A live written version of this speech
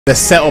the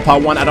setup I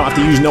want. I don't have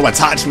to use no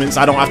attachments.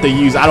 I don't have to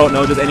use, I don't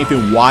know, just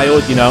anything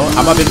wild, you know.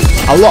 I'm having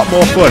a lot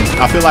more fun.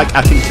 I feel like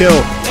I can kill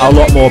a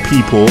lot more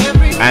people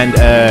and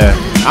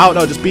I don't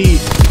know, just be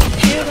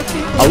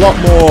a lot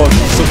more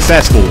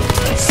successful.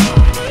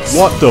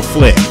 What the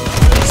flip?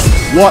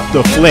 What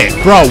the flip?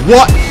 Bro,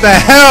 what the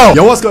hell?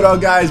 Yo, what's going on,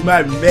 guys,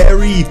 man?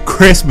 Merry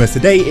Christmas.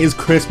 Today is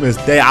Christmas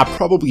Day. I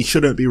probably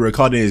shouldn't be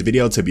recording this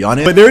video, to be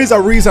honest, but there is a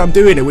reason I'm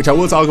doing it, which I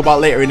will talk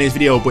about later in this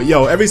video. But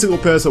yo, every single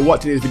person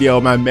watching this video,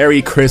 man,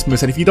 Merry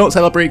Christmas. And if you don't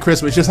celebrate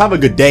Christmas, just have a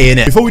good day,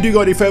 innit? Before we do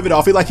go any further, though,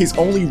 I feel like it's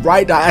only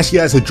right that I ask you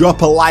guys to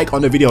drop a like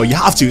on the video. You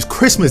have to. It's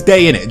Christmas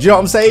Day, innit? Do you know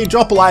what I'm saying?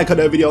 Drop a like on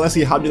the video. Let's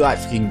see how many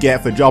likes you can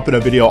get for dropping a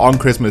video on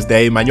Christmas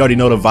Day, man. You already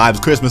know the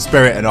vibes, Christmas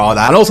spirit and all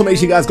that. And also make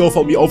sure you guys go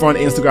follow me over on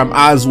Instagram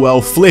as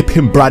well.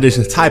 Flipping Braderz,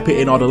 just type it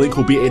in, or the link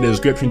will be in the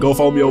description. Go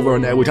follow me over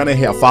on there. We're trying to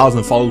hit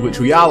 1,000 followers, which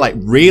we are like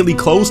really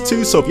close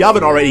to. So if you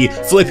haven't already,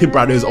 Flipping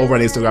Braderz over on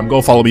Instagram,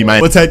 go follow me,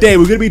 man. But today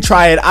we're gonna be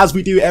trying, as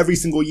we do every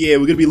single year,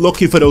 we're gonna be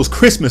looking for those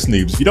Christmas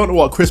noobs. If you don't know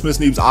what Christmas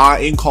noobs are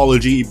in Call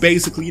of Duty,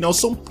 basically, you know,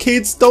 some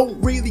kids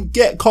don't really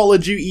get Call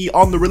of Duty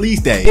on the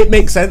release day. It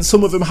makes sense.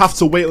 Some of them have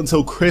to wait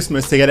until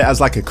Christmas to get it as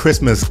like a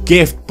Christmas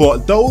gift,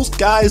 but those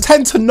guys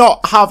tend to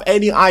not have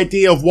any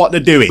idea of what they're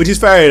doing, which is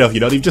fair enough. You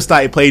know, they've just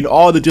started playing,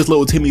 or they're just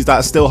little Timmies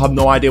that still have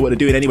no idea what they're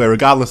doing anyway,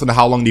 regardless of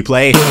how long they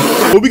play.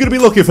 But we're gonna be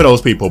looking for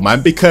those people,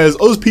 man, because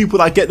those people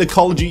that get the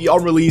Call of Duty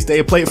on release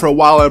day, play it for a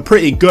while, are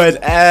pretty good.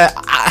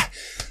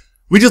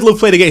 We just love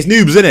playing against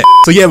noobs, innit?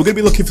 So yeah, we're gonna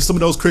be looking for some of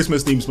those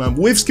Christmas noobs, man.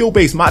 With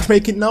skill-based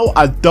matchmaking now,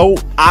 I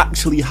don't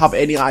actually have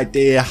any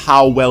idea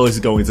how well it's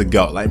going to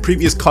go. Like in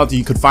previous COD,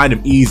 you could find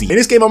them easy. In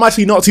this game, I'm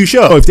actually not too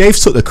sure. So if Dave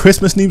took the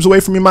Christmas noobs away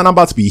from me, man, I'm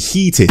about to be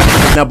heated.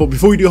 Now, but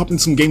before we do hop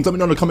into some games, let me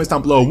know in the comments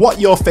down below what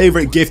your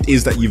favorite gift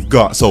is that you've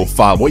got so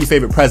far. What your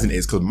favorite present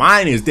is, because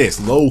mine is this,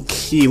 low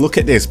key. Look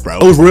at this, bro.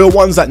 Those real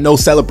ones that know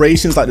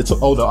celebrations, like the tub.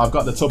 Oh, no, I've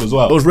got the tub as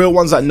well. Those real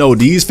ones that know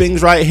these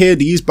things right here,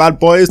 these bad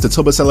boys, the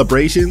tub of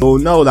celebrations, will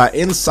know that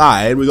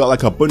inside we got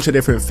like a bunch of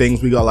different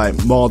things. We got like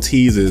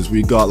Maltesers,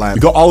 we got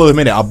all of them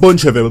in it, a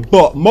bunch of them.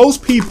 But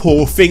most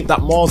people think that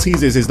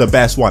Maltesers is the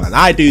best one, and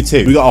I do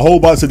too. We got a whole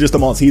bunch of just the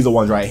Malteser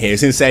ones right here.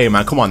 It's insane,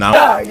 man. Come on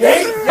now.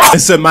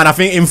 Listen, man, I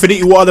think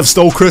Infinity Ward have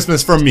stole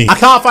Christmas from me. I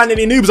can't find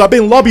any noobs. I've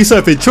been lobby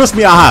surfing. Trust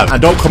me, I have.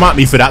 And don't come at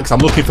me for that, because I'm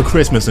looking for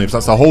Christmas noobs.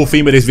 That's the whole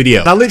theme of this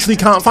video. And I literally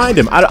can't find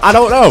them. I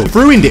don't know. They've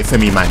ruined it for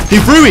me, man.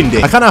 They've ruined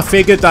it. I kind of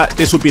figured that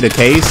this would be the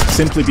case,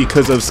 simply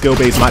because of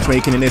skill-based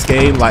matchmaking in this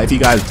game. Like, if you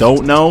guys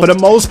don't know, for the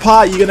most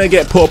part, you're gonna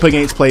get put up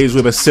against players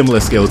with a similar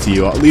skill to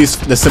you, or at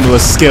least the similar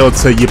skill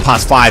to your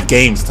past 5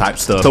 games type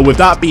stuff. So with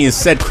that being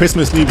said,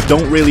 Christmas noobs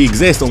don't really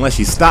exist unless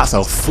your stats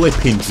are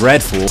flipping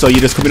dreadful. So you're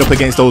just coming up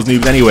against those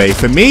noobs anyway.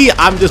 For me,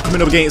 I'm just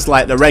coming up against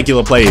like the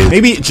regular players.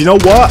 Maybe, do you know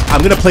what?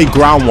 I'm gonna play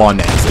Ground War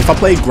next. If I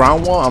play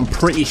Ground War, I'm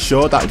pretty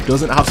sure that it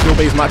doesn't have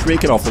skill-based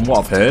matchmaking, or from what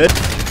I've heard.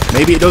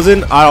 Maybe it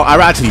doesn't. I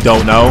actually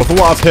don't know. But from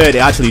what I've heard, it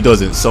actually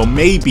doesn't. So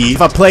maybe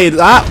if I play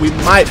that, we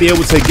might be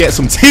able to get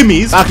some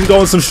Timmies I can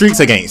go on some streaks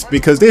against.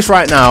 Because this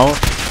right now,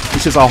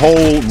 it's just a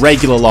whole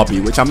regular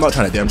lobby, which I'm not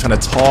trying to do. I'm trying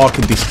to talk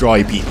and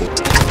destroy people.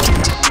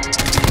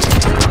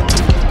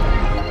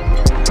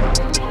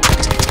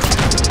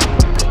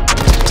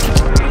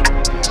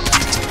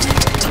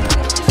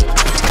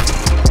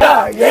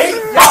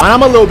 And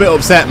I'm a little bit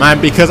upset,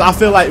 man, because I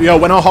feel like, yo,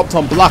 when I hopped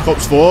on Black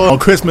Ops 4 on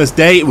Christmas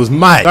Day, it was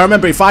mad. I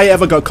remember if I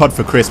ever got COD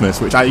for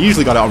Christmas, which I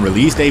usually got it on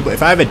release day, but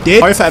if I ever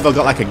did, or if I ever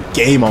got like a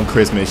game on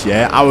Christmas,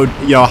 yeah, I would,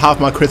 yo, have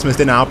my Christmas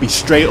dinner, I'll be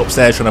straight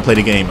upstairs trying to play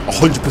the game,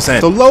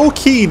 100%. So low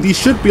key, these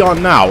should be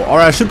on now, or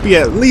I should be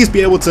at least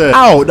be able to,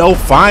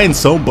 find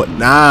some, but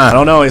nah, I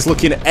don't know, it's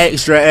looking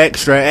extra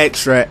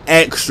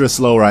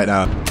slow right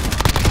now.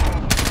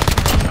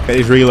 Get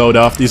this reload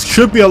off. There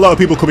should be a lot of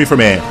people coming from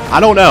here. I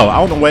don't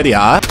know where they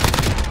are.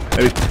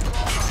 Maybe.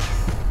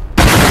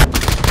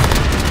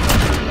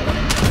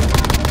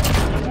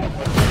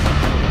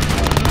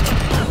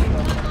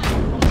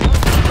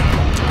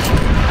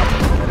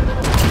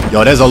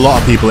 Yo, there's a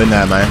lot of people in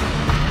there, man.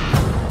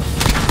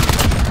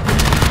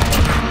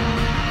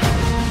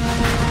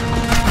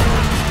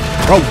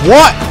 Bro,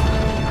 what?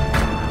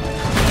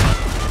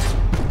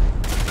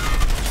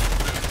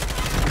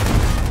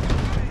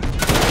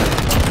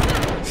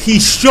 He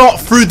shot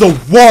through the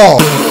wall.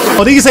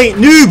 Oh, these ain't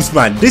noobs,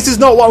 man. This is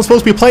not what I'm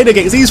supposed to be playing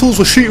against. These fools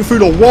were shooting through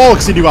the wall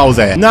because they knew I was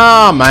there.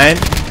 Nah, man.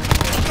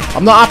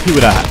 I'm not happy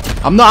with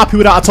that. I'm not happy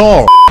with that at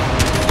all.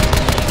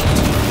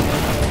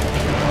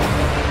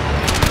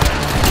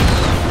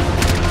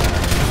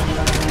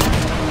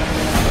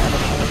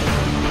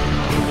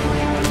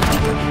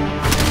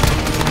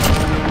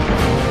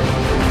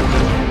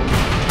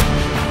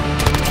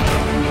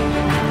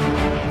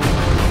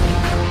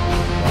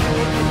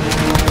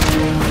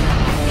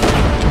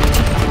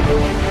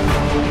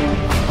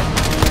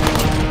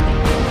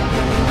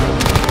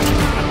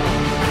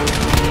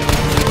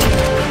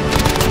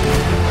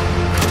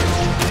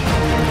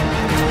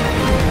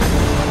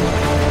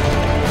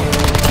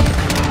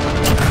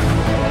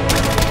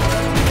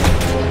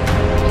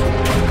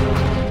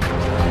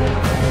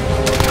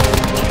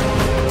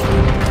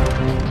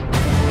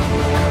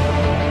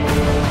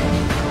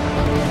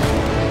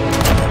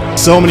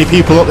 so many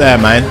people up there,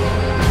 man.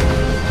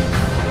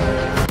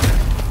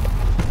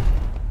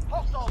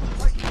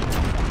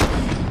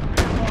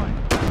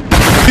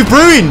 They've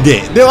ruined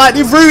it.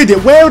 They've ruined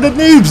it. Where are the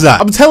noobs at?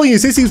 I'm telling you,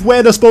 this is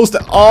where they're supposed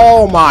to.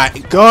 Oh my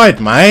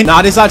god, man.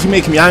 Nah, this is actually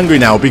making me angry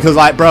now because,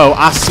 like, bro,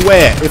 I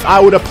swear, if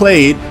I would have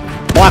played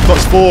Black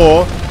Ops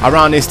 4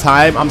 around this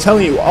time, I'm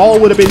telling you, all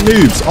would have been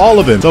noobs, all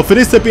of them. So for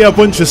this to be a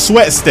bunch of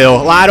sweat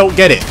still, like, I don't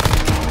get it.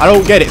 I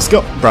don't get it.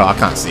 Bro, I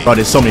can't see. Bro,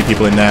 there's so many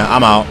people in there.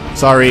 I'm out.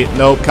 Sorry.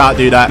 Nope, can't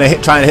do that.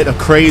 They're trying to hit the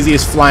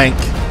craziest flank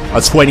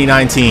of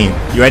 2019.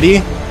 You ready?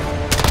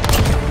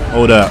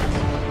 Hold up.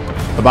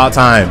 About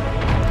time.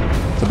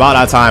 It's about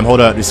that time. Hold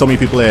up. There's so many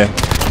people here.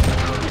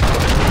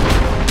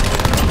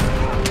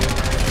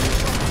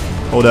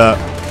 Hold up.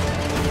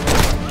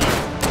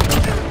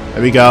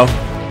 There we go.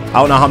 I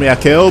don't know how many I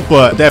killed,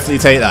 but definitely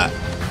take that.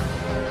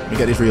 Let me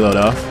get this reload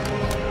off.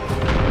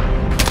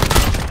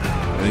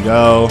 There we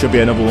go. Should be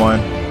another one.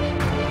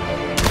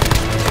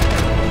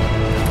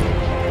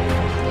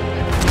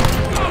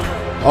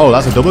 Oh,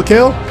 that's a double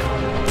kill?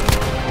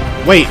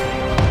 Wait.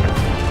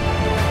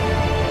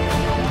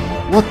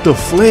 What the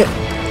flip?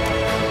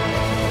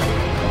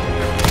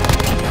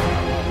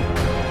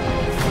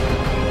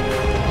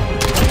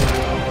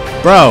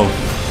 Bro.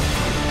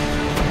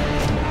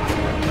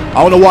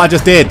 I don't know what I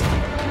just did.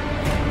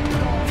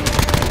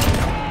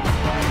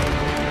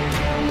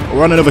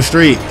 We're on another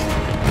streak.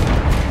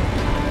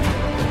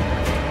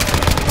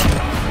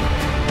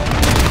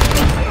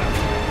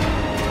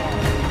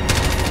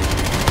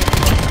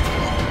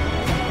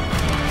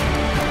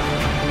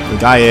 The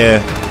guy here.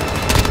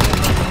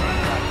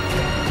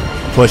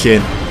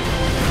 Pushing.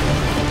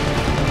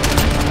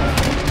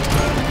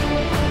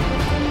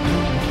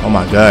 Oh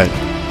my god.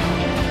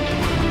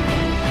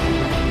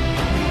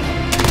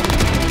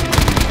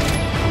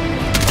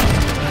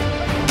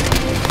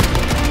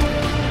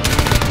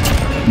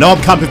 No,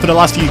 I'm camping for the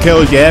last few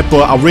kills, yeah,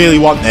 but I really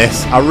want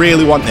this. I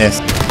really want this.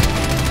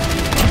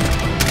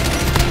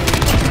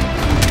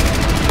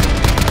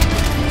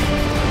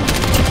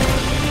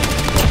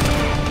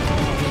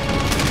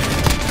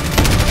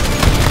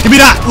 Give me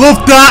that.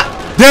 Love that.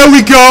 There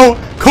we go.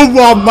 Come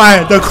on,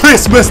 man. The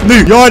Christmas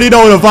noob. You already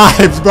know the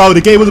vibes, bro.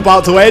 The game was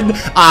about to end.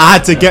 I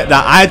had to get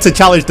that. I had to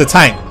challenge the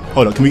tank.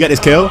 Hold on. Can we get this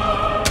kill?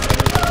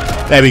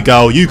 There we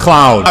go, you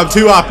clown. I'm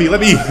too happy.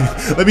 Let me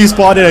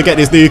spawn in and get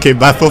this nuke in,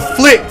 man. For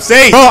flip's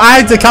sake. Bro, I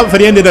had to camp for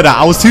the end of that.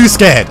 I was too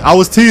scared. I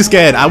was too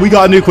scared. And we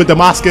got a nuke with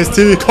Damascus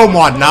too. Come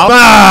on now.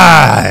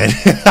 Man.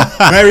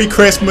 Merry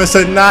Christmas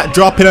and that.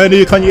 Dropping a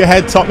nuke on your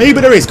head top. Maybe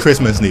there is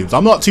Christmas noobs.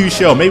 I'm not too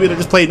sure. Maybe they're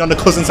just playing on the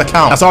cousin's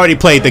account that's already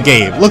played the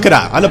game. Look at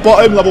that. At the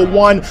bottom, level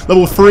 1,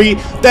 level 3.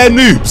 They're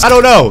noobs. I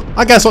don't know.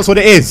 I guess that's what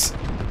it is.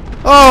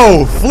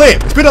 Oh,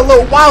 flip. It's been a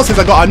little while since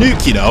I got a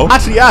nuke, you know.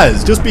 Actually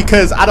has, just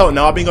because, I don't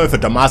know, I've been going for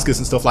Damascus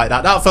and stuff like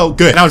that. That felt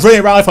good. And I was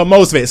running around for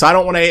most of it, so I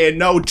don't want to hear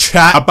no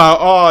chat about,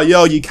 oh,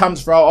 yo, you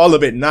camped throughout all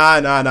of it.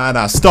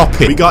 Nah. Stop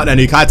it. We got that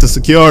nuke. I had to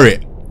secure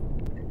it.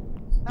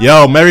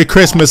 Yo, Merry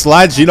Christmas,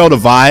 lads. You know the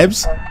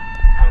vibes.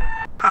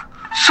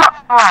 Shut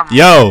up.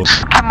 Yo.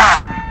 Come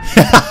on.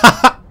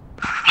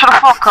 Shut the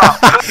fuck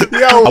up.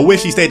 Yo, I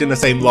wish he stayed in the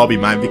same lobby,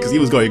 man, because he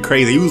was going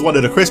crazy. He was one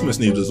of the Christmas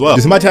noobs as well.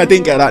 Just imagine I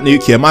didn't get that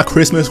nuke here. My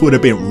Christmas would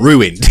have been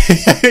ruined.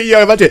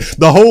 Yo, imagine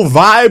the whole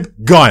vibe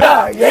gone.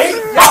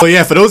 So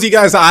yeah, for those of you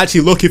guys that are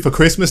actually looking for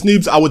Christmas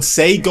noobs, I would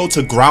say go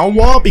to Ground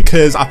War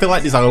because I feel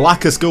like there's a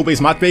lack of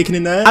skill-based matchmaking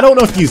in there. I don't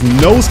know if you use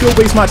no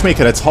skill-based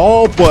matchmaking at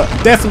all, but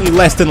definitely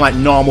less than like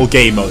normal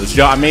game modes. You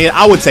know what I mean?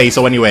 I would say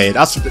so anyway.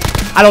 That's,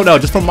 I don't know,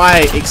 just from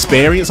my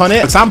experience on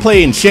it. Because I'm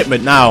playing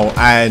Shipment now,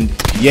 and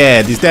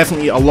yeah, there's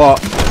definitely a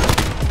lot.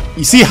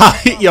 You see how,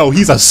 yo,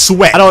 he's a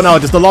sweat. I don't know,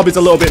 just the lobby's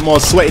a little bit more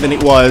sweaty than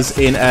it was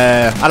in,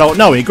 I don't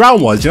know, in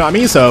Ground Wars, you know what I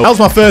mean? So, that was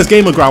my first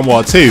game of Ground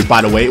War too,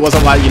 by the way. It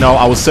wasn't like, you know,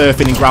 I was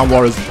surfing in Ground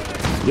War as...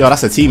 Yo,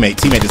 that's a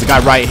teammate. There's a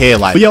guy right here,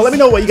 like. But yo, let me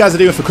know what you guys are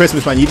doing for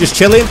Christmas, man. You just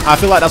chilling? I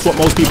feel like that's what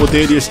most people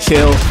do. Just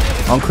chill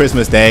on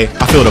Christmas Day.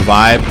 I feel the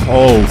vibe.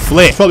 Oh,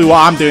 flip. Probably what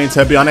I'm doing,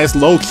 to be honest.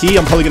 Low key,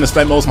 I'm probably gonna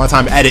spend most of my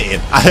time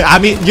editing. I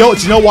mean, yo,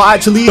 do you know what?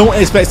 Actually, don't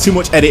expect too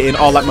much editing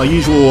or like my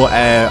usual,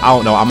 I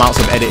don't know, amounts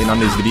of editing on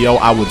this video.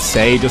 I would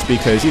say just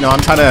because, you know,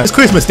 I'm trying to. It's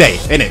Christmas Day,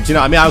 innit? Do you know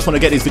what I mean? I just want to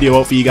get this video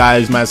up for you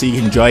guys, man, so you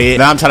can enjoy it.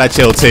 And I'm trying to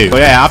chill too. But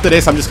yeah, after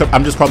this, I'm just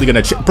probably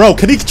gonna chill. Bro,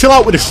 can he chill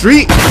out with the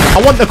street?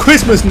 I want the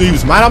Christmas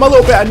news, man. I'm a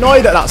little bit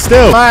annoyed at that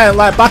still. Man,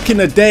 like back in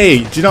the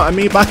day, do you know what I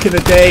mean? Back in the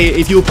day,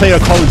 if you were playing a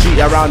Call of Duty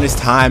around this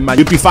time, man,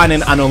 you'd be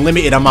finding an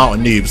unlimited amount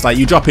of noobs. Like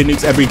you dropping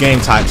nukes every game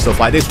type stuff.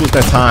 Like this was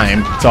the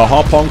time to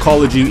hop on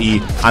Call of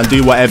Duty and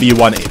do whatever you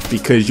wanted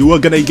because you were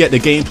gonna get the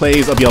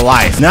gameplays of your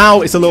life.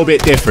 Now it's a little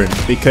bit different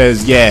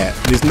because yeah,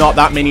 there's not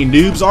that many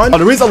noobs on. Oh,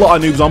 there is a lot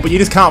of noobs on, but you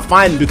just can't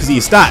find them because of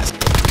your stats.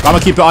 But I'm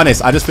gonna keep it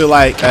honest. I just feel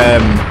like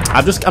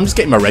I'm just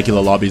getting my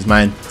regular lobbies,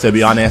 man. To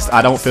be honest,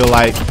 I don't feel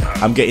like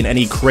I'm getting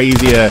any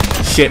crazier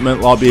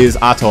shipment lobbies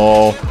at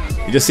all.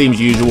 It just seems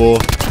usual.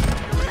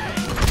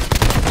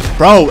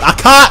 Bro, I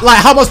can't, like,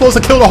 how am I supposed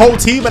to kill the whole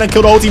team and then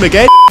kill the whole team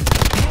again?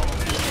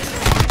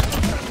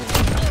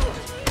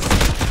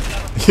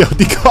 Yo,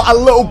 they got a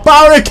little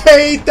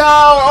barricade down.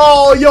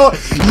 Oh, you're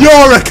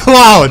a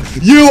clown.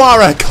 You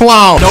are a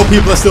clown. No,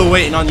 people are still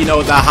waiting on, you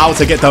know, the how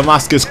to get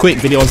Damascus quick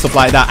video and stuff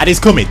like that. And it's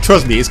coming.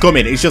 Trust me, it's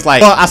coming. It's just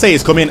like, well, I say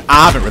it's coming.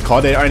 I haven't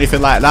recorded it or anything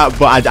like that,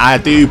 but I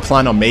do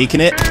plan on making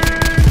it.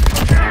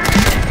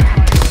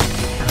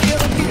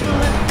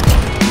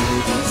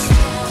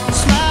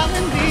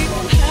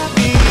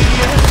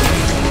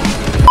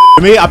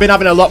 For me, I've been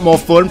having a lot more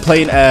fun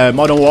playing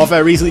Modern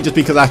Warfare recently, just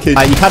because I can.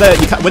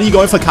 When you're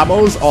going for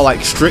camos or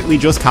like strictly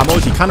just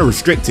camos, you're kind of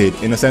restricted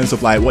in the sense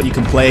of like what you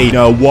can play, you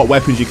know, what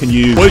weapons you can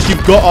use. Once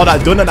you've got all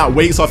that done and that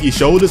weight's off your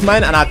shoulders,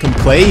 man, and I can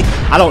play,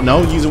 I don't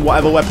know, using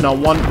whatever weapon I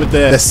want with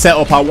the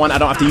setup I want. I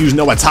don't have to use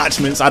no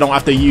attachments. I don't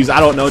have to use, I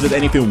don't know, just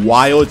anything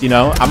wild, you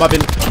know. I'm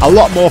having a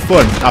lot more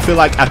fun. I feel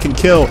like I can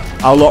kill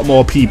a lot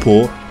more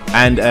people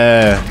and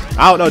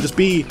I don't know, just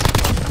be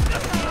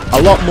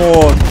a lot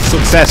more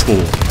successful.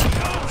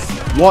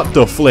 What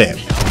the flip?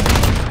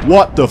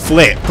 What the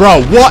flip?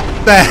 Bro, what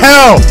the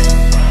hell?